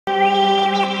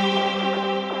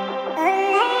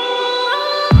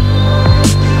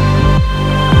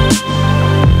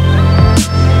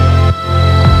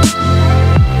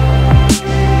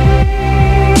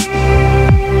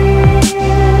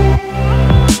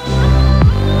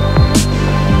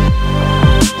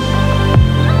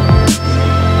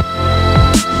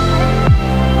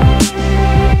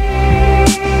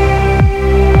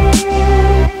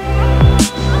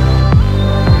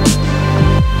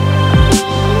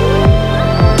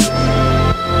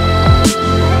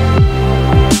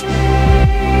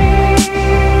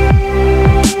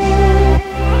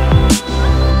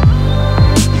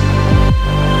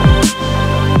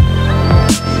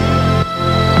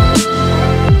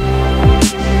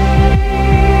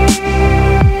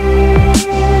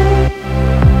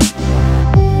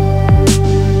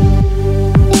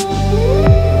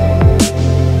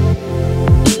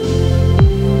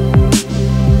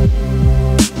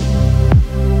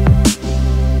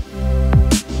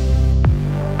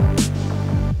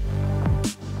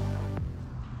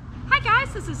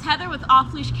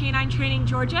Dogtraining,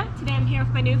 Georgia. Today I'm here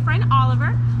with my new friend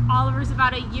Oliver. Oliver's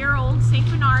about a year-old St.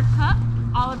 Bernard pup.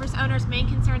 Oliver's owner's main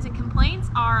concerns and complaints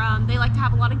are they like to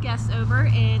have a lot of guests over,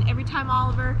 and every time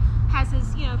Oliver has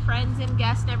his friends and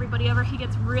guests and everybody over, he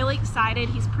gets really excited.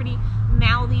 He's pretty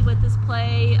mouthy with his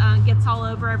play, gets all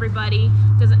over everybody,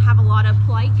 doesn't have a lot of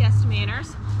polite guest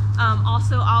manners.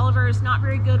 Also, Oliver is not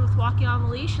very good with walking on the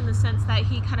leash in the sense that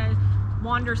he kind of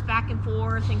wanders back and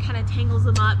forth and kind of tangles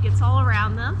them up, gets all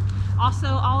around them. Also,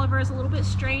 Oliver is a little bit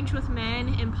strange with men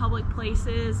in public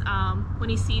places. When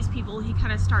he sees people, he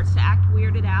kind of starts to act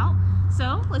weirded out.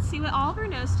 So let's see what Oliver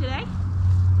knows today.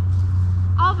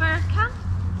 Oliver, come.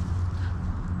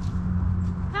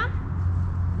 Come.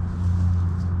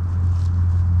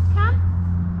 Come.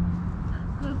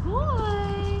 Good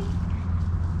boy.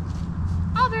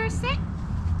 Oliver, sit.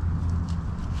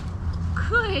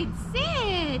 Good.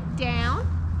 Sit. Down.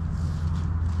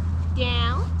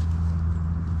 Down.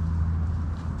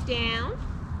 Down.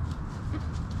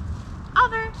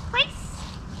 Oliver, place.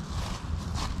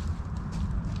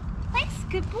 Place.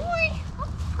 Good boy. Oh,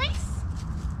 place.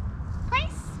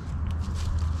 Place.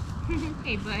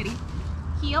 Hey, buddy.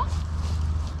 Heel.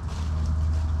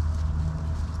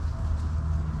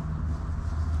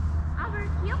 Oliver,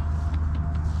 heel.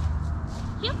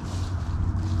 Heel.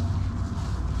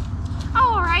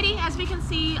 Alrighty, as we can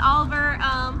see, Oliver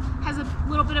has a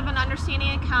little bit of an understanding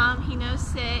of come. He knows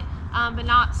sit, but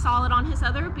not solid on his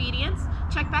other obedience.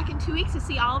 Check back in 2 weeks to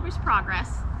see Oliver's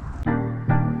progress.